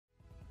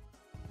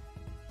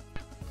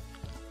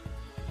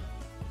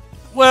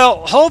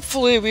Well,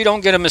 hopefully we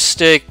don't get a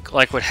mistake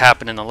like what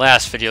happened in the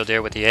last video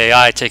there with the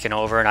AI taking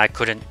over and I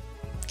couldn't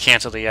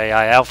cancel the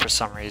AI out for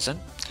some reason.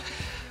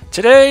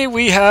 Today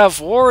we have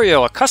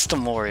Wario, a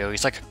custom Wario.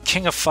 He's like a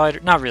King of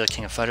Fighters, not really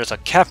King of Fighters, a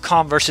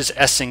Capcom versus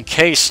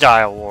SNK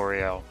style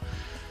Wario.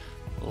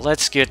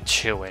 Let's get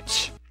to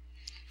it.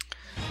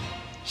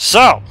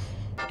 So,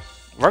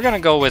 we're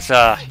gonna go with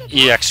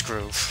EX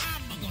groove,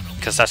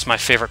 because that's my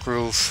favorite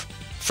groove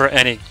for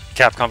any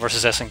Capcom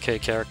versus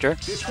SNK character.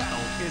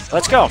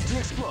 Let's go.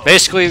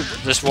 Basically,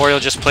 this Wario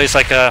just plays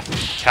like a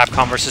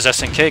Capcom versus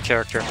SNK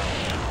character.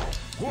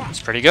 It's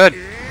pretty good.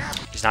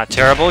 He's not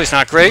terrible, he's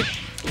not great.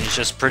 He's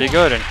just pretty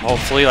good, and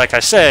hopefully, like I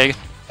say,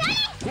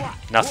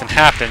 nothing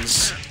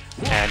happens,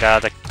 and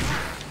the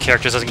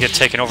character doesn't get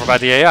taken over by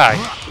the AI.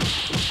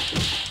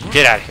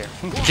 Get out of here.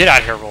 Get out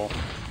of here, roll.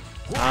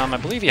 I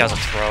believe he has a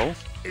throw.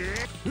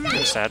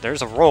 There's that.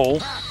 There's a roll.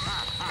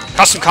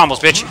 Custom combos,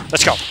 bitch.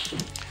 Let's go.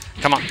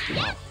 Come on.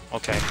 Oh,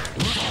 okay.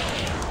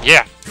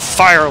 Yeah.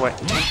 Fire away.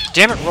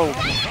 Damn it, roll.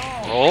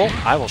 Roll.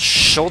 I will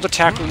shoulder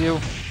tackle you.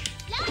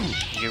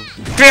 You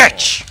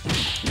bitch!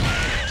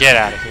 Get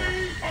out of here.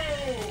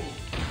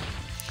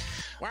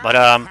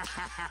 But,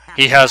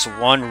 he has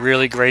one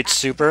really great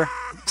super.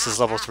 This is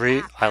level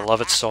 3. I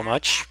love it so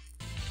much.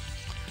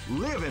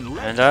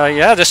 And,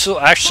 yeah, this will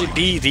actually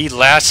be the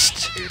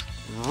last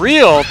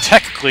real,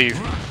 technically,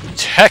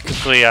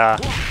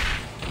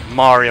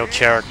 Mario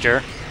character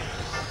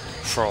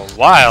for a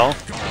while.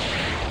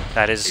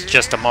 That is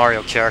just a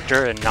Mario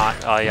character and not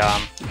a,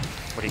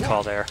 what do you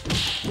call there?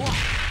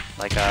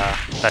 Like,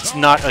 that's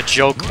not a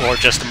joke or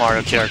just a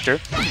Mario character.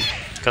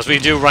 Because we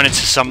do run into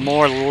some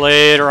more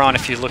later on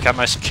if you look at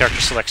my character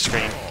select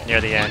screen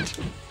near the end.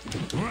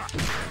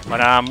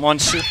 But, one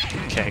super...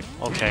 Okay.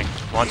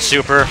 One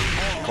super.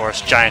 Of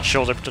course, giant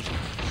shoulder...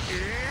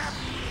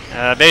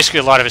 basically,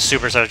 a lot of his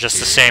supers are just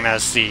the same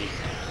as the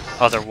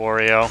other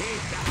Wario.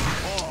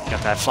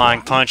 Got that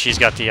flying punch. He's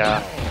got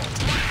the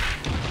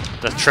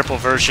triple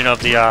version of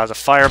the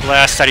fire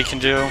blast that he can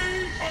do.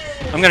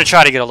 I'm gonna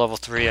try to get a level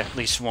 3 at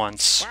least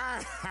once.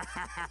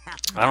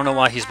 I don't know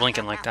why he's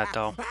blinking like that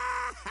though.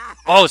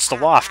 Oh, it's the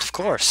waft, of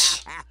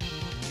course.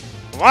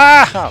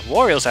 Wow!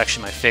 Wario's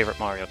actually my favorite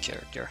Mario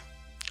character.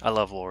 I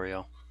love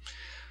Wario.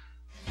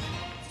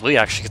 We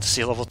actually get to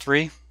see level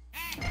 3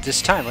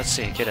 this time. Let's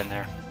see. Get in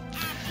there.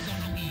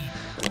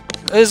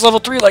 His level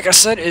 3, like I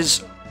said,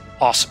 is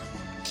awesome.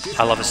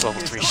 I love his level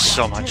 3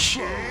 so much.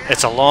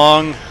 It's a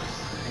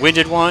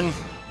long-winded one,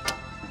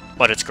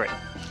 but it's great.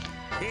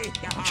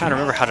 I'm trying to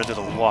remember how to do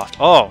the waft.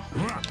 Oh,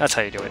 that's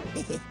how you do it.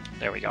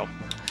 There we go.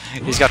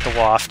 He's got the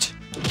waft.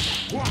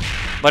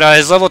 But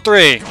his level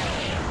 3.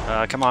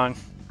 Come on.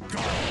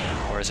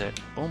 Where is it?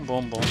 Boom,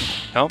 boom, boom.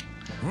 Nope.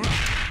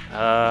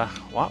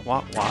 What?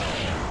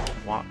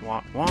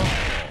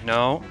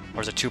 No.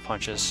 Or is it 2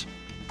 punches?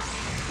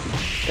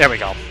 There we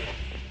go.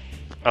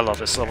 I love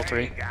this level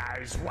 3. Hey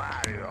guys,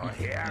 Wario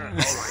here. Oh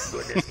my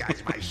goodness,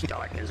 guys, my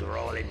stomach is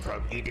rolling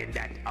from eating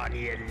that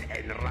onion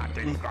and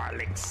rotten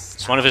garlics.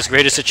 It's one of his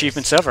greatest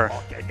achievements ever.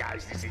 Okay,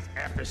 guys, this is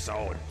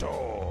episode 2.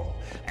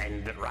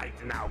 And right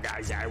now,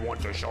 guys, I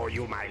want to show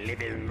you my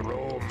living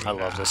room. I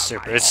love this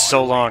super. It's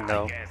so long,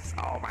 though.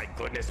 Oh my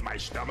goodness, my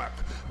stomach.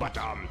 But,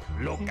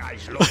 look,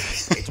 guys, look.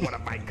 It's one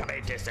of my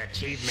greatest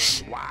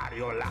achievements.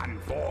 Wario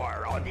Land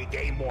 4 on the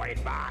Game Boy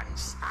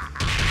Advance.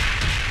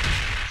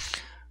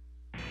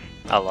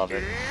 I love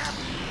it.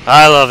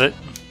 I love it.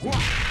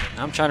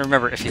 I'm trying to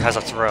remember if he has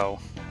a throw.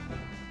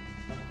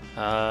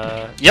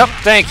 Yep,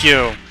 thank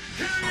you.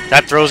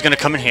 That throw's gonna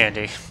come in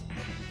handy.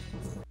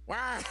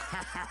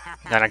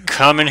 Gonna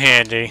come in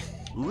handy.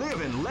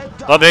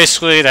 But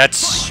basically,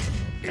 that's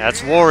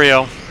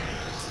Wario.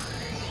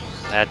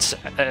 That's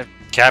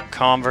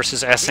Capcom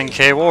versus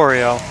SNK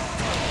Wario.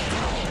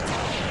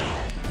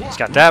 He's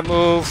got that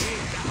move.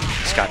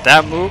 He's got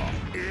that move.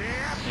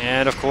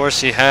 And of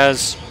course, he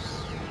has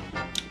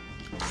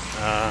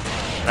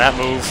that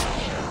move.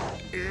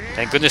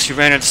 Thank goodness you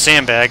ran into the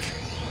sandbag.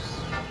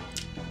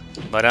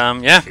 But,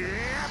 yeah.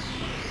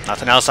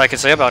 Nothing else I can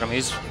say about him.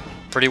 He's a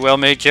pretty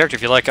well-made character.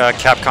 If you like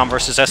Capcom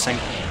versus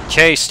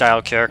SNK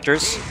style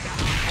characters,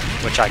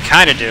 which I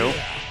kind of do,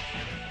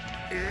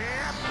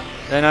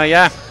 then,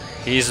 yeah,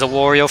 he's the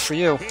Wario for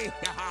you.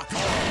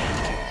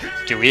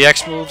 Do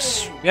EX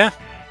moves? Yeah.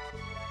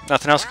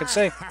 Nothing else I can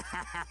say.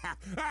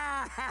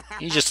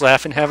 He's just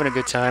laughing, having a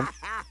good time.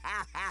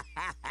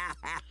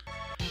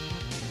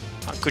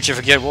 How could you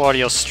forget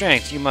Wario's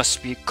strength? You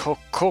must be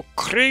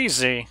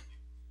crazy.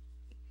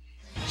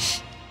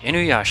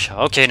 Inuyasha.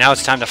 Okay, now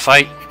it's time to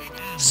fight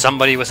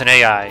somebody with an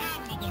AI.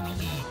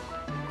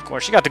 Of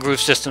course, you got the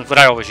groove systems, but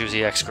I always use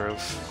EX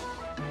groove.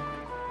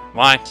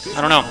 Why?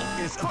 I don't know.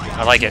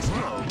 I like it.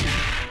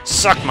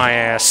 Suck my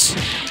ass.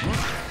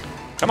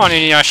 Come on,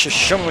 Inuyasha.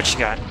 Show me what you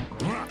got.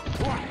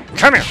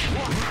 Come here.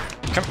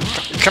 Come.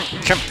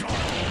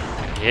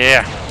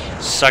 Yeah.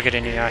 Suck it,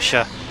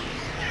 Inuyasha.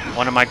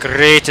 One of my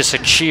greatest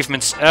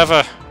achievements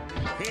ever.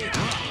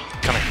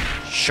 Come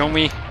here. Show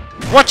me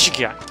what you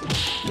got.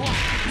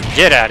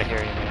 Get out of here,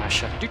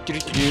 Inuyasha.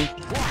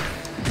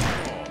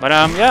 But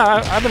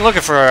yeah, I've been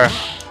looking for a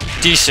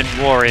decent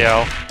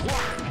Wario.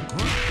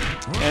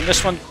 And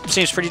this one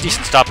seems pretty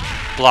decent. Stop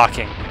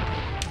blocking.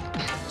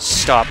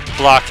 Stop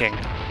blocking.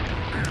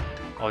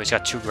 Oh, he's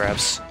got 2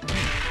 grabs.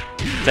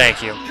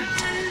 Thank you.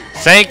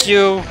 Thank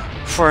you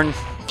for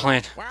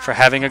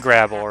having a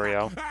grab,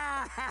 Wario.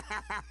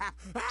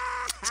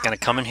 It's gonna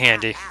come in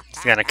handy.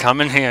 It's gonna come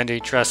in handy,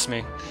 trust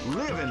me.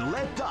 Live and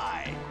let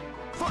die.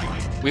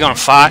 Fight. We gonna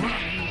fight?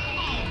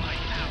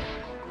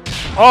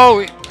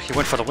 Oh, he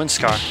went for the wind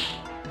scar.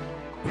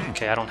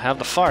 Okay, I don't have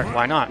the fart.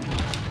 Why not?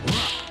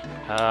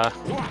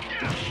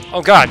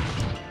 Oh god.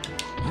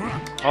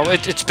 Oh,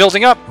 it's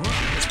building up.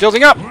 It's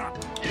building up.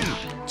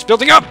 It's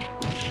building up.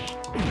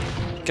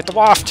 Get the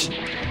waft.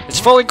 It's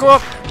fully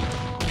cooked.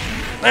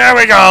 There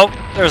we go.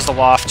 There's the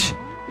waft.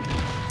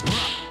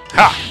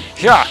 Ha!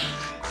 Yeah.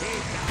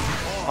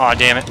 Aw,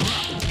 damn it.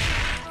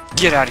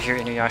 Get out of here,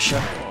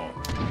 Inuyasha.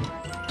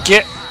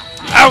 Get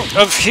out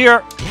of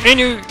here,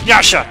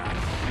 Inuyasha!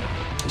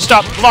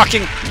 Stop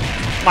blocking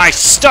my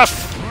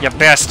stuff, you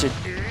bastard.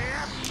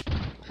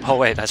 Oh,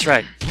 wait, that's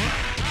right.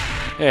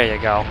 There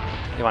you go.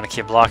 You want to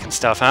keep blocking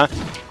stuff, huh?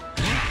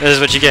 This is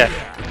what you get.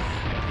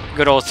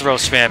 Good old throw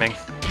spamming.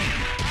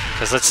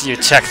 Because let's see you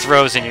tech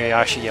throws,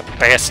 Inuyasha, you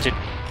bastard.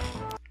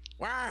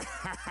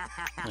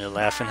 You're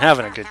laughing,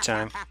 having a good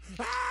time.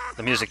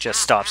 The music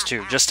just stops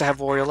too, just to have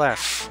Wario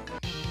laugh.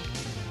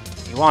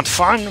 You want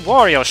fun?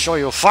 Wario show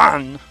you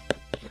fun!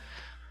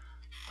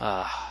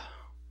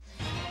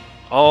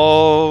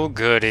 Oh,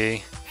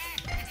 goody.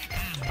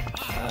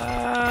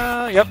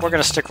 Yep, we're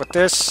gonna stick with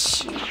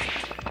this.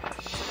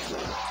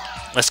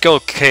 Let's go,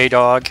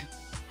 K-Dog.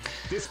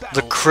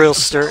 The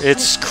Krillster.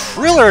 It's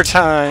Kriller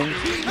time!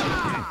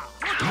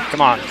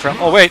 Come on, Krill.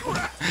 Oh, wait.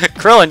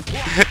 Krillin,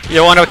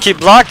 you want to keep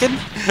blocking?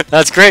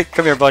 That's great.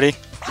 Come here, buddy.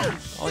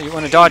 Oh, you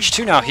want to dodge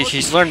too now?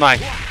 He's learned my...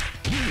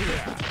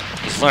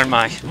 He's learned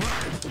my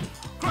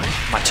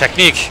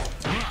technique.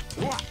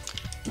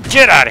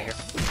 Get out of here.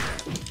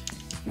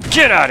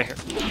 Get out of here.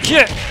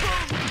 Get...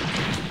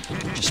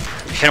 Just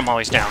hit him while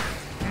he's down.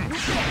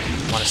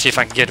 I want to see if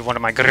I can get one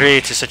of my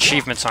greatest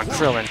achievements on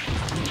Krillin.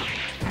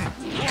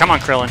 Come on,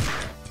 Krillin.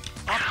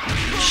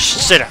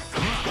 Sit down.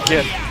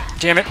 Get...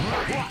 Damn it.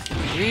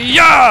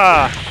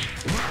 Yeah!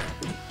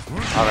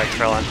 Alright,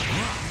 Krillin.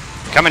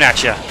 Coming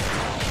at you.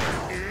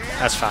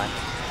 That's fine.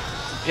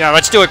 Yeah,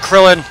 let's do it,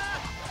 Krillin.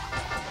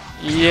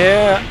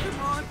 Yeah.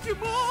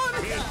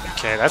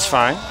 Okay, that's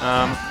fine.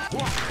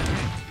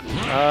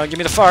 Give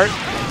me the fart.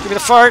 Give me the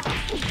fart.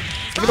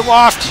 Give me the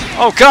waft.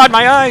 Oh god,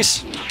 my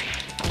eyes!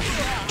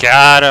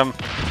 Got him.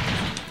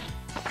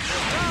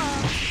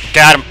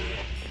 Got him.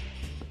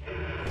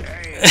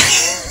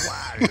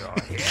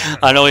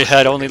 I know he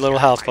had only little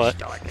health, but...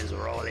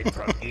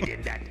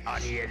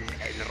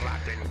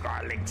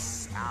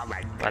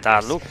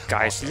 But look,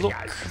 guys, look.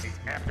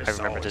 I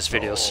remember this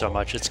video so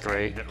much, it's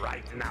great.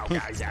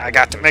 I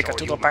got to make it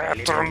to the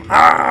bathroom.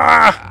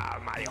 Ah!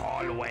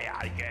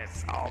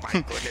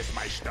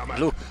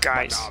 Look,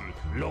 guys.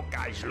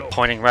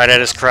 Pointing right at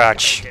his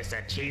crotch.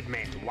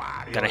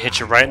 Gonna hit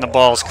you right in the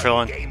balls,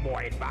 Krillin.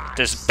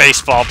 This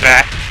baseball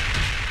bat.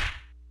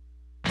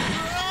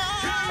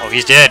 Oh,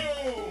 he's dead.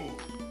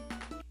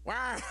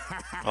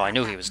 Oh, I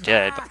knew he was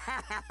dead. But...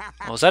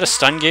 Oh, is that a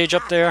stun gauge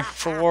up there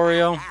for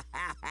Wario?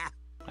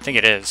 I think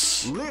it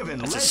is.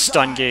 That's a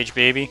stun gauge,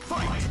 baby.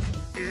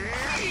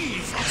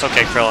 It's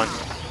okay, Krillin.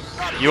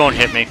 You won't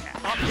hit me.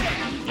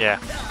 Yeah,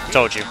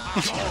 told you.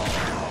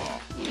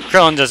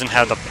 Krillin doesn't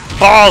have the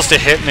balls to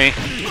hit me.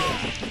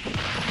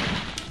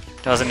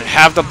 Doesn't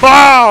have the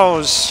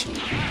balls!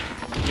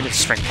 Give me the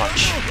string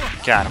punch.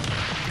 Got him.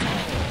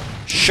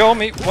 Show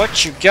me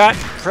what you got,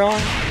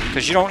 Krillin,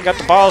 because you don't got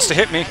the balls to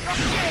hit me.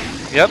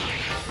 Yep.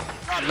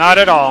 Not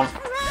at all.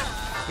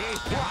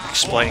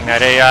 Exploiting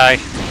that AI.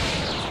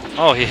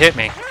 Oh, he hit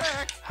me.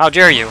 How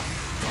dare you?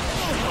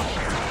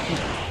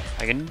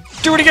 I can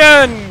do it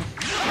again!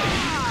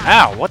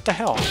 Ow, what the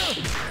hell?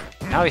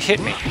 Now he hit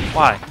me.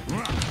 Why?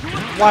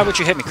 Why would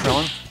you hit me,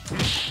 Krillin?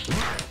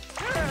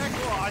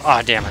 Aw,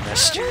 oh, damn, I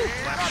missed.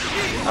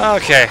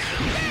 Okay.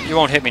 You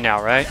won't hit me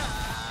now, right?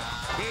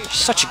 You're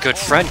such a good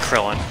friend,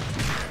 Krillin.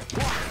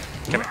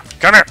 Come here.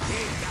 Come here!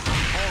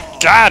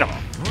 Got him!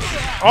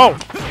 Oh!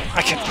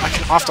 I can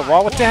off the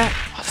wall with that?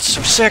 Oh, that's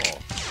so sick!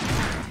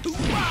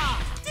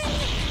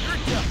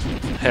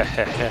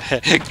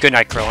 Good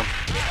night, Krillin.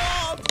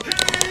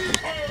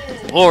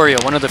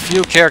 Wario, one of the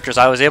few characters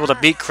I was able to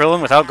beat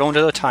Krillin without going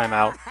to the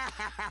timeout.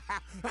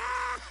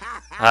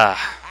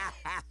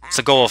 It's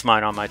a goal of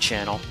mine on my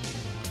channel.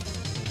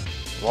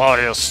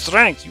 Wario's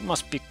strength, you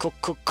must be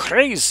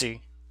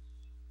crazy.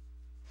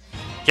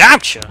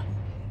 Yamcha!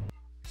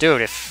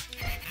 Dude, if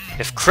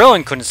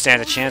Krillin couldn't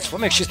stand a chance,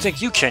 what makes you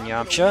think you can,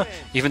 Yamcha?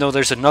 Even though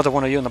there's another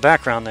one of you in the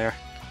background there.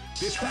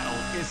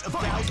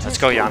 Let's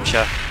go,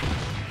 Yamcha.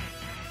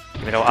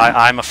 Even though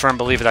I'm a firm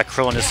believer that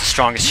Krillin is the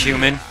strongest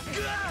human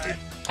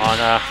on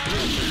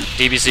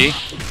DBZ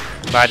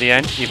by the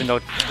end. Even though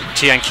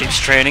Tien keeps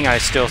training, I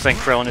still think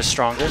Krillin is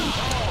stronger.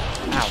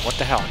 Ow, what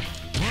the hell?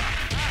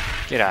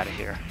 Get out of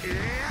here.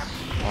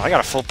 Oh, I got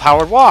a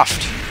full-powered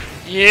waft.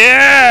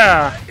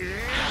 Yeah!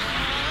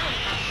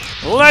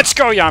 Let's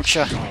go,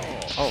 Yamcha!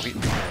 Oh, he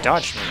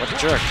dodged me. What a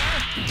jerk.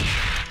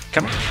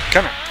 Come here.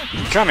 Come here.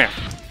 Come here.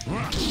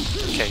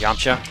 Okay,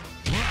 Yamcha.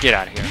 Get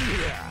out of here.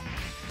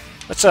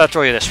 Let's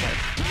throw you this way.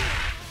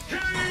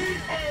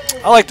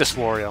 I like this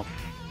Wario.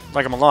 I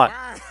like him a lot.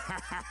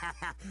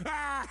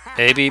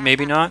 Maybe,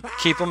 maybe not.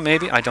 Keep him,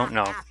 maybe. I don't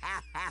know.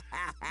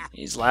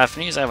 He's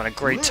laughing. He's having a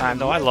great time,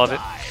 though. I love it.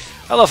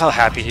 I love how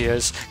happy he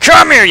is.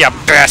 Come here, you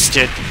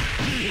bastard!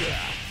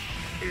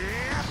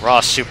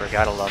 Raw super.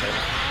 Gotta love it.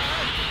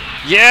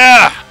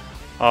 Yeah!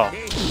 Oh.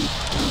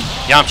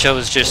 Yamcha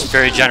was just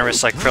very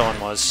generous like Krillin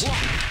was.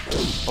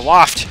 The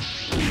waft!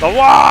 The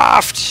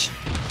waft!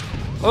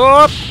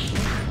 Up!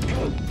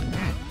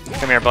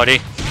 Come here, buddy.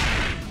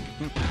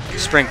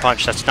 Spring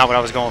punch. That's not what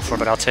I was going for,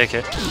 but I'll take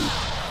it.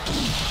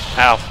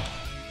 Ow.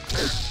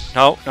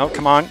 No, no,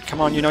 come on.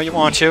 Come on, you know you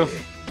want to.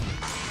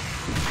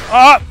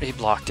 Ah! He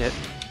blocked it.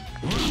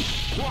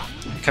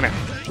 Come here.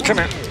 Come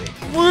here.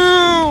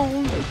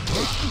 Woo!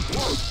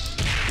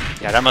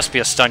 Yeah, that must be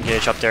a stun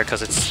gauge up there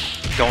because it's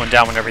going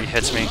down whenever he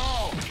hits me.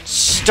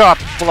 Stop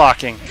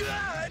blocking.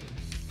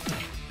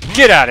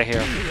 Get out of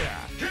here.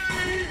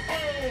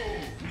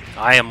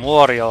 I am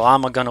Wario.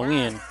 I'm gonna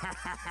win.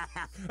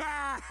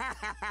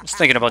 I was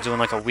thinking about doing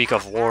like a week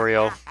of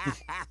Wario.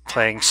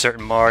 Playing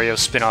certain Mario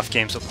spin-off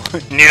games.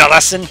 Need a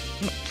lesson?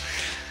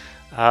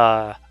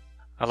 I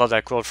love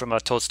that quote from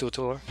Toadstool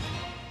Tour.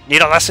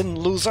 Need a lesson,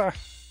 loser?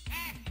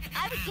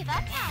 I would give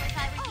up now if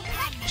I were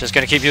you. Just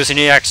gonna keep using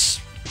EX.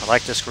 I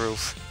like this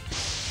groove.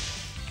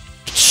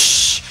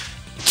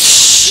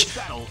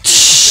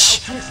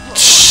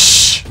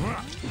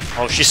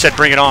 Oh, she said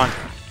bring it on.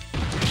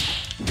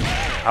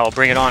 I will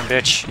bring it on,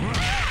 bitch.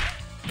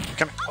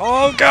 Come here.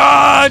 Oh,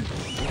 God!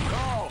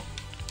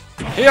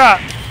 Yeah!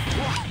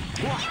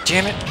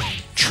 Damn it.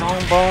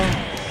 Trombone.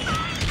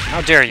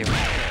 How dare you.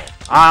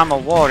 I'm a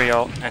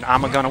Wario, and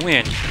I'm gonna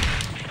win.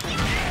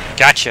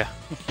 Gotcha.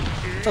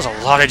 Does a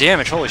lot of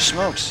damage, holy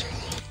smokes.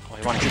 Oh,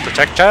 you want to shoot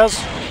projectiles?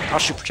 I'll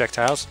shoot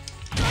projectiles.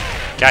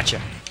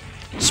 Gotcha.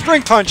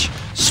 Spring punch!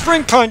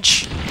 Spring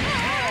punch!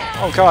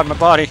 Oh god, my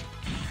body.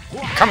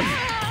 Coming!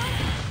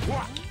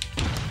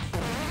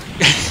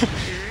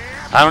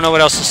 I don't know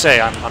what else to say.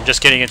 I'm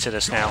just getting into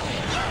this now.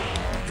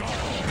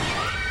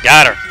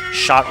 Got her!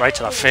 Shot right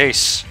to the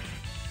face.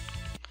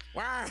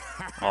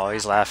 Oh,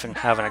 he's laughing,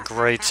 having a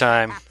great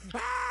time.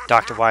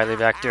 Dr. Wily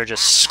back there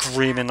just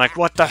screaming like,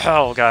 what the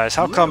hell, guys?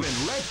 How come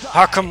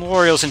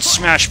Wario's in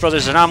Smash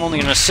Brothers and I'm only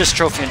an assist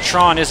trophy and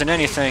Tron isn't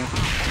anything?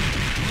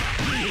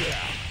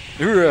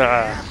 Can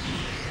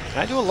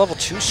I do a level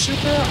 2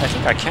 super? I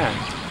think I can.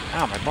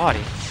 Ow, my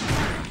body.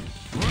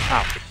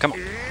 Ow, come on.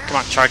 Come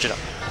on, charge it up.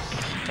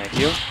 Thank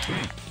you.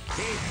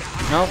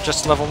 No,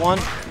 just level 1?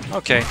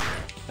 Okay,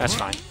 that's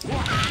fine.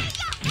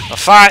 A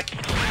fight!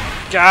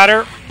 Got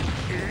her!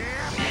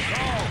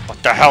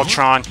 What the hell,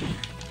 Tron?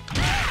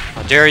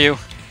 How dare you?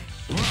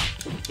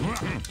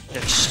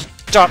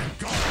 Stop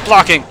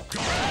blocking!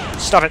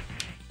 Stop it!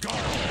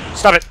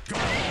 Stop it!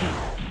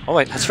 Oh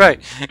wait, that's right.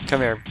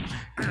 Come here.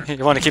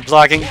 You want to keep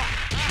blocking?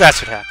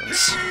 That's what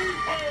happens.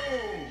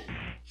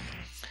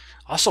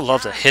 I also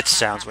love the hit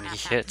sounds when he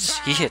hits.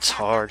 He hits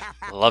hard.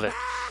 I love it.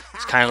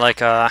 It's kind of like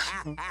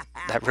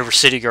that River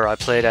City girl I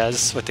played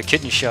as with the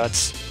kidney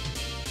shots.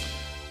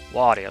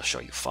 Wario, I'll show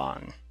you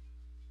fun.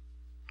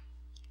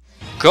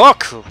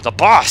 Goku, the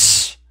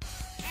boss!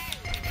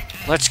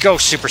 Let's go,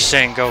 Super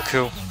Saiyan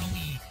Goku.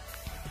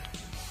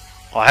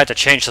 Oh, I had to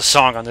change the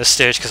song on this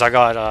stage because I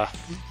got a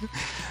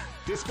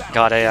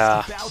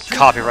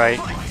copyright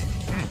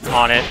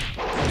on it.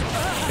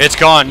 It's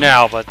gone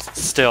now, but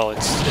still,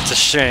 it's a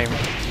shame.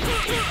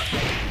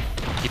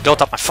 He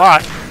built up my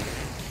fight.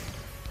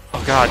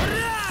 Oh god.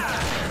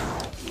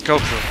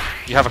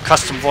 Goku, you have a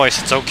custom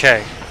voice, it's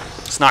okay.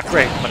 It's not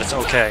great, but it's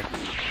okay.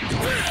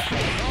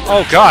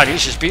 Oh god,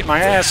 he's just beating my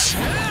ass.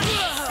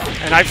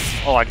 And I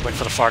went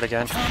for the fart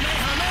again.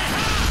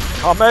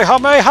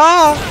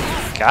 Kamehameha!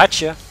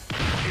 Gotcha.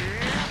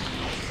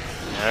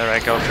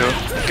 Alright, Goku.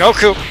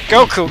 Goku!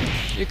 Goku!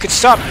 You could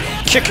stop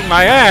kicking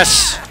my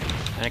ass!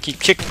 And I keep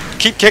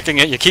kicking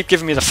it, you keep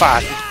giving me the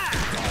fart.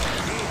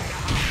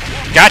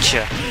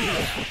 Gotcha!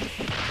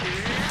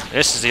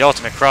 This is the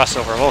ultimate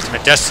crossover of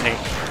Ultimate Destiny.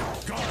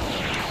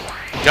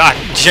 God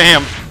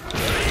damn!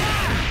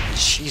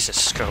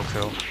 Jesus,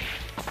 Goku.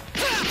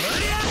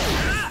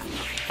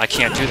 I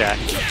can't do that.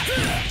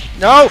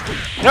 No!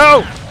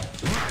 No!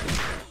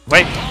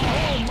 Wait.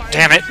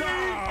 Damn it.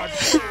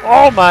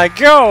 Oh my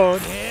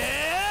god!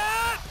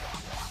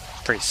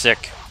 Pretty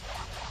sick.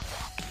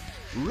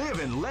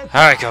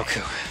 Alright,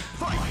 Goku.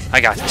 I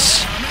got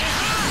this.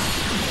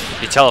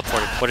 He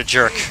teleported. What a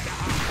jerk.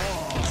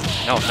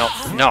 No, no,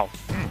 no.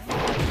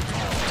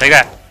 Take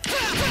that.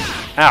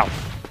 Ow.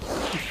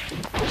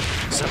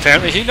 So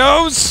apparently he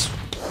knows.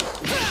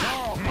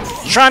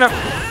 He's trying to...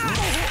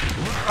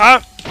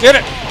 get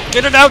it!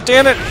 Get it out,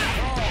 damn it!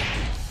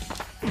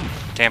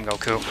 Damn,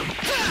 Goku.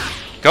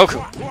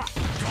 Goku!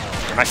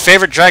 You're my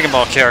favorite Dragon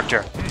Ball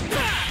character.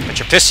 But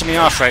you're pissing me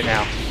off right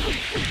now.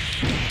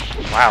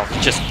 Wow,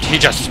 he just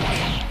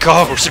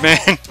goes,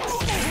 man.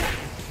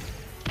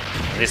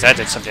 At least that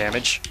did some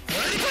damage.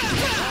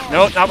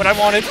 No, not what I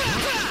wanted.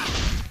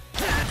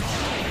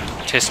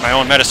 Taste my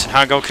own medicine,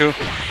 huh, Goku?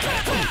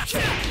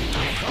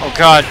 Oh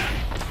god.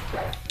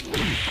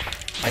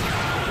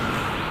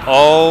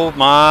 Oh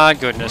my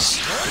goodness.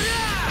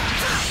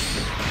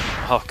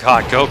 Oh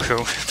god,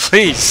 Goku,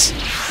 please.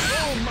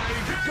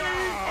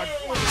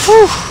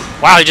 Whew.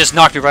 Wow, he just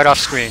knocked me right off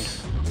screen.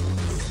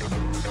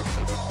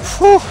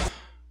 Whew.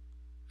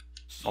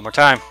 One more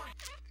time.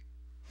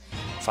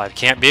 If I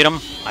can't beat him,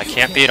 I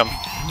can't beat him.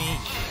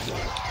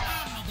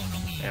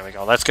 There we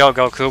go. Let's go,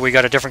 Goku. We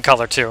got a different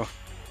color, too.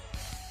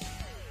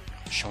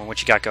 Show me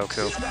what you got,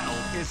 Goku.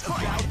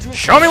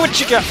 Show me what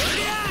you got!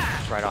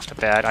 Right off the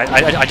bat.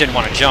 I didn't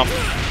want to jump.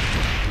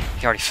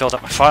 He already filled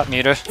up my thought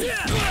meter.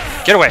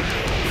 Get away!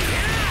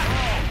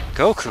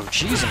 Goku,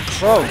 jeez and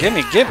crow.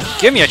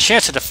 Give me a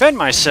chance to defend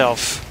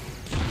myself.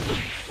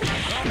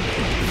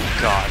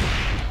 God.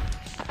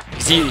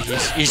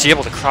 He's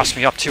able to cross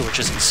me up, too, which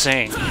is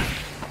insane.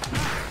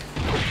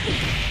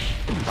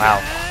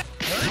 Wow.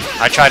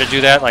 I try to do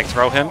that, like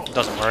throw him. It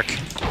doesn't work.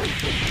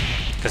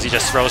 Because he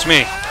just throws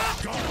me.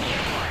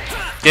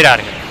 Get out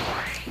of here.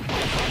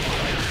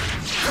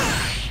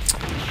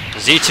 The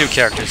Z2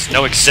 characters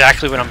know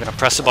exactly when I'm going to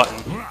press a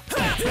button.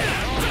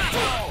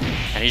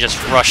 And he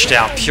just rushed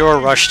down. Pure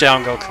rush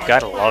down Goku.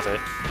 Gotta love it.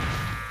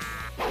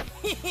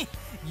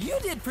 You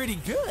did pretty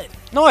good.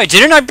 No, I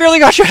didn't. I barely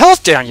got your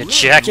health down, you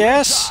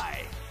jackass.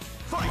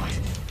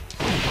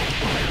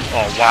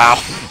 Oh, wow.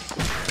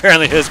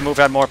 Apparently his move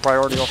had more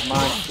priority over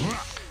mine.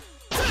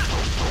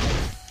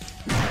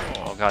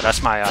 Oh god,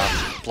 that's my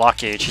block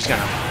gauge. He's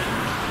gonna...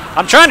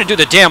 I'm trying to do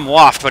the damn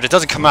waft, but it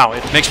doesn't come out.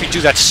 It makes me do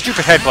that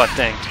stupid headbutt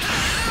thing.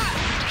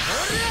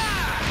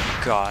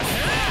 God.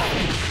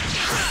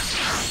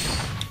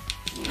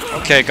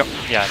 Okay, go...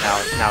 Yeah,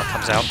 now it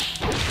comes out.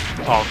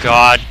 Oh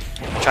god.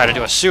 Try to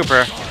do a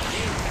super.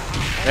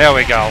 There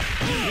we go.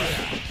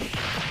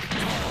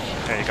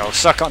 There you go.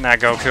 Suck on that,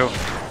 Goku.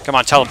 Come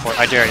on, teleport.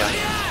 I dare ya.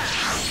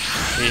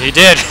 He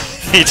did.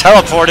 He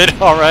teleported.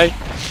 Alright.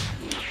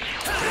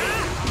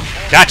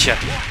 Gotcha.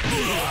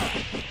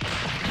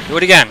 Do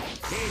it again.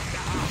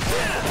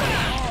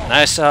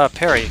 Nice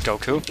parry,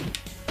 Goku.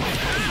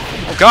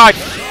 Oh god!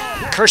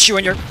 Curse you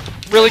and your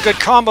really good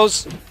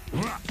combos.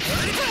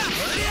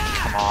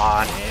 Come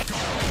on.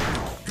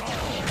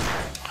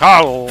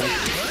 Oh!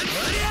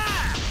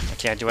 I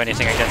can't do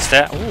anything against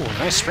that. Ooh,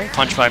 nice spring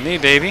punch by me,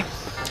 baby.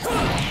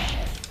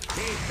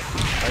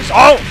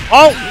 Oh!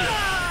 Oh!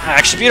 I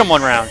actually beat him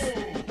one round.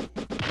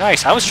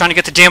 Nice. I was trying to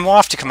get the damn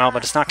waft to come out,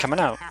 but it's not coming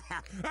out.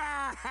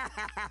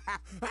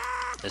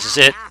 This is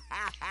it.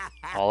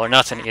 All or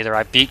nothing. Either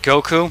I beat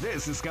Goku,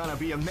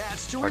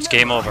 or it's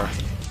game over.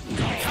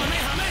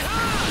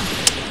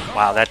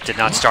 Wow, that did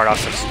not start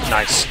off as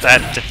nice.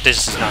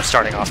 This is not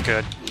starting off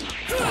good.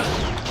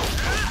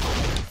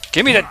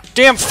 Give me that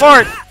damn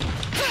fart!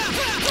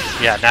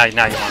 Yeah, now you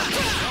want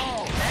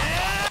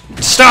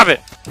to. Stop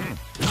it!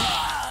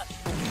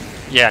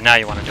 Yeah, now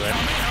you want to do it.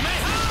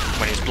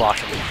 When he's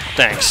blocking.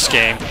 Thanks,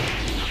 game.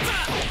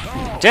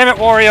 Damn it,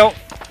 Wario!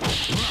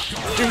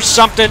 Do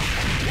something!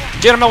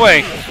 Get him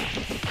away!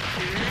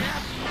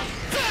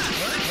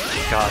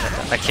 God,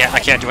 I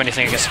can't do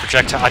anything against the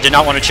projectile. I did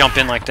not want to jump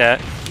in like that.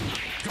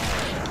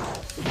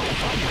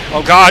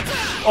 Oh god!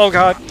 Oh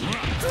god!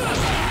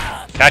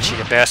 Gotcha,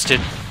 you bastard.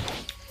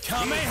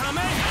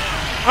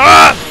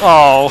 Ah!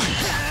 Oh!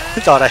 I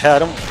thought I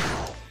had him.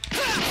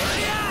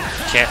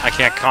 I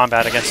can't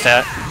combat against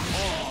that.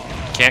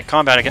 Can't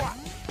combat against...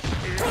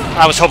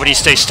 I was hoping he'd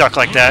stay stuck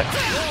like that.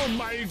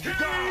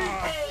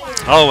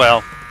 Oh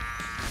well.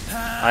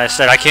 I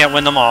said I can't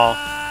win them all.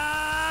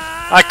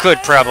 I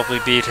could probably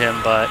beat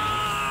him, but...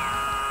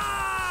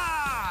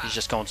 he's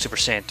just going Super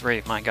Saiyan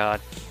 3, my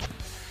god.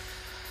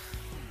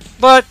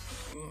 But,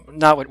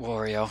 not with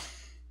Wario.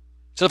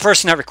 So the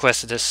person that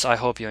requested this, I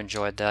hope you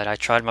enjoyed that. I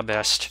tried my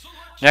best.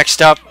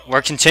 Next up,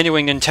 we're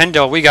continuing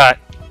Nintendo. We got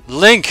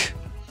Link.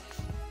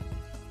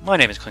 My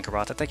name is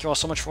Clinkeroith. Thank you all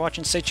so much for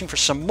watching. Stay tuned for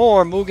some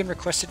more Mugen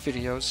requested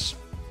videos.